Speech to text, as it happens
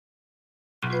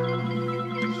So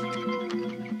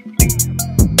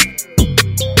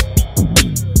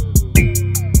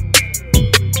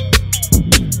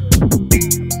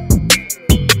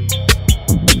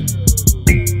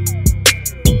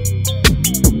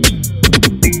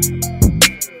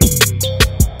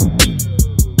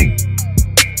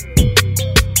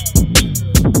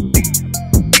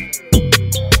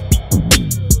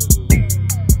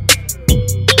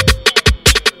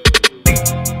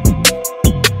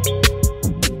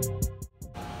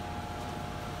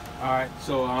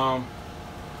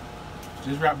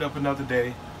just wrapped up another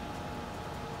day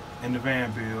in the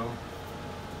van build,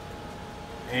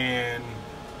 and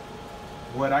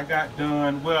what I got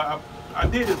done, well, I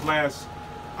did this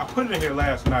I put it in here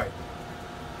last night.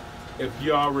 If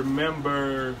y'all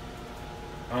remember,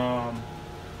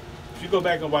 if you go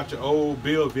back and watch an old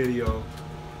build video,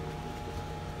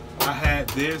 I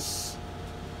had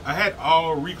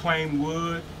all reclaimed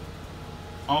wood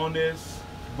on this,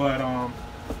 but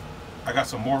I got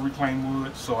some more reclaimed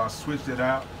wood, so I switched it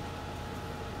out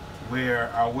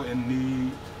where I wouldn't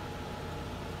need,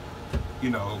 you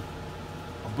know,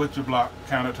 a butcher block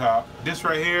countertop. This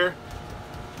right here,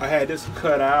 I had this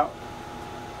cut out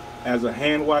as a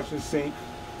hand washing sink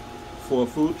for a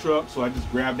food truck, so I just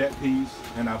grabbed that piece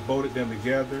and I bolted them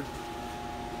together.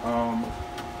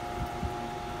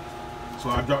 So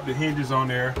I dropped the hinges on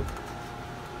there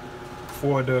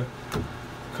for the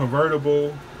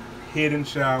convertible hidden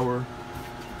shower,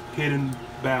 hidden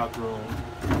bathroom.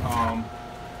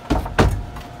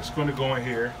 It's going to go in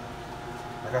here.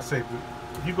 Like I said,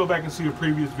 if you go back and see a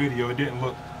previous video, it didn't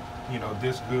look, you know,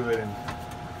 this good and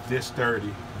this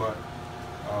sturdy, but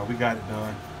we got it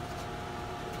done.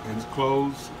 And it's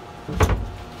closed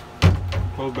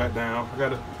back down. I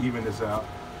gotta even this out.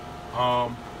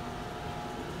 I'm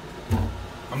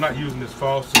not using this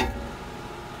faucet,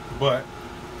 but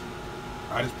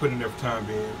I just put it in there for time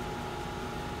being.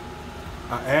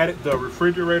 I added the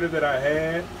refrigerator that I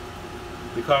had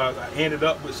because I ended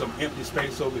up with some empty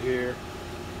space over here,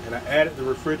 and I added the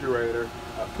refrigerator.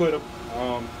 I put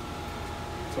some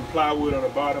plywood on the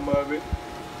bottom of it,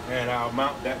 and I'll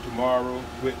mount that tomorrow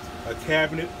with a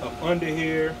cabinet up under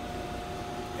here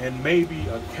and maybe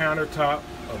a countertop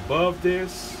above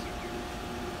this,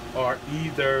 or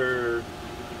either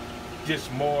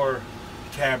just more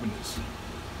cabinets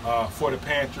for the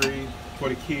pantry, for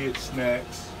the kids'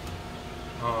 snacks.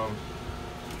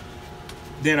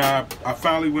 Then I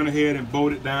finally went ahead and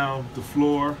bolted down the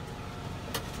floor.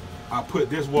 I put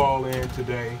this wall in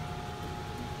today,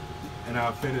 and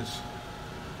I'll finish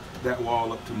that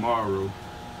wall up tomorrow.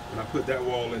 And I put that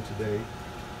wall in today.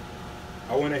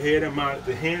 I went ahead and mounted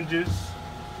the hinges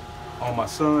on my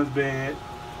son's bed.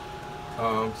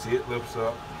 See, it lifts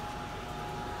up.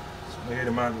 So I went ahead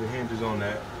and mounted the hinges on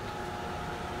that.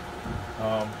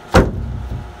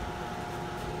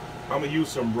 I'm gonna use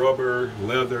some rubber,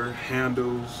 leather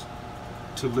handles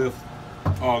to lift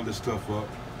all this stuff up.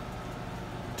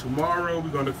 Tomorrow we're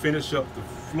gonna finish up the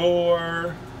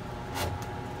floor.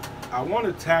 I want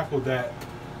to tackle that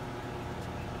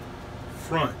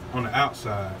front on the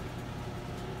outside.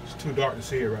 It's too dark to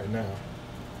see it right now.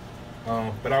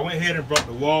 But I went ahead and brought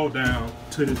the wall down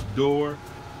to this door,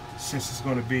 since it's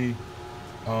gonna be,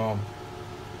 we're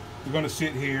gonna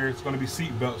sit here. It's gonna be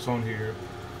seat belts on here,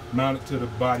 mounted to the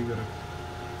body of the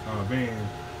van,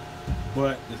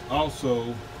 but it's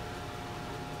also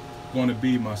going to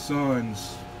be my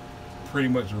son's pretty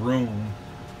much room.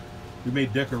 We may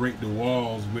decorate the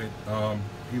walls with,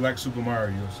 he likes Super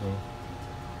Mario, so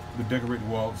we decorate the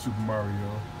walls with Super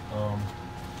Mario.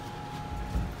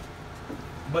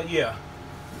 But yeah,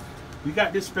 we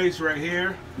got this space right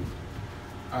here.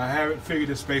 I haven't figured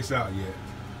this space out yet.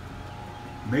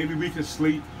 Maybe we can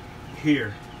sleep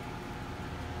here.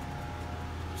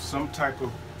 Some type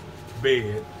of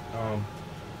bed.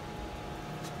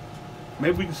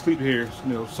 Maybe we can sleep here,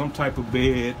 you know, some type of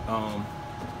bed.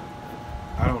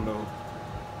 I don't know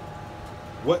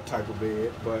what type of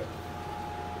bed, but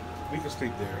we can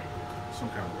sleep there some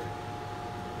kind of way.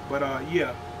 But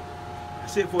yeah,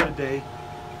 that's it for today.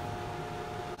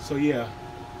 So yeah,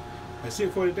 that's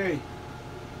it for today.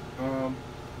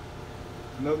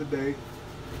 Another day.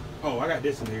 Oh, I got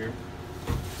this in here.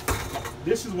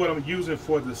 This is what I'm using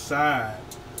for the side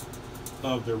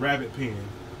of the rabbit pen.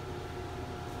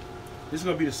 This is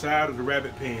gonna be the side of the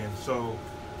rabbit pen. So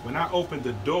when I open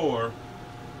the door,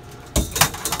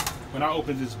 when I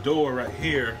open this door right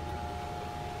here,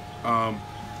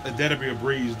 that'll be a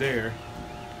breeze there,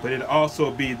 but it'll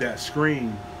also be that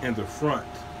screen in the front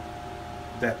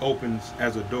that opens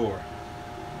as a door.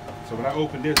 So when I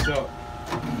open this up,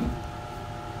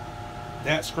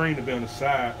 that screen to be on the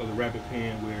side of the rabbit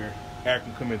pen where air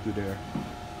can come in through there.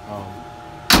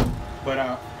 But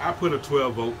I put a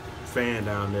 12-volt fan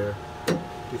down there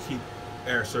to keep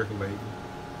air circulating.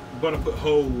 I'm gonna put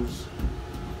holes.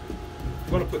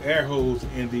 I'm gonna put air holes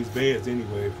in these beds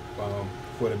anyway,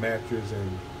 for the mattress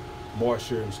and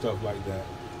moisture and stuff like that.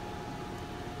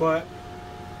 But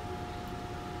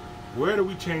where do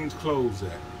we change clothes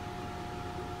at?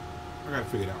 I gotta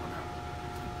figure that one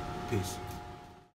out. Peace.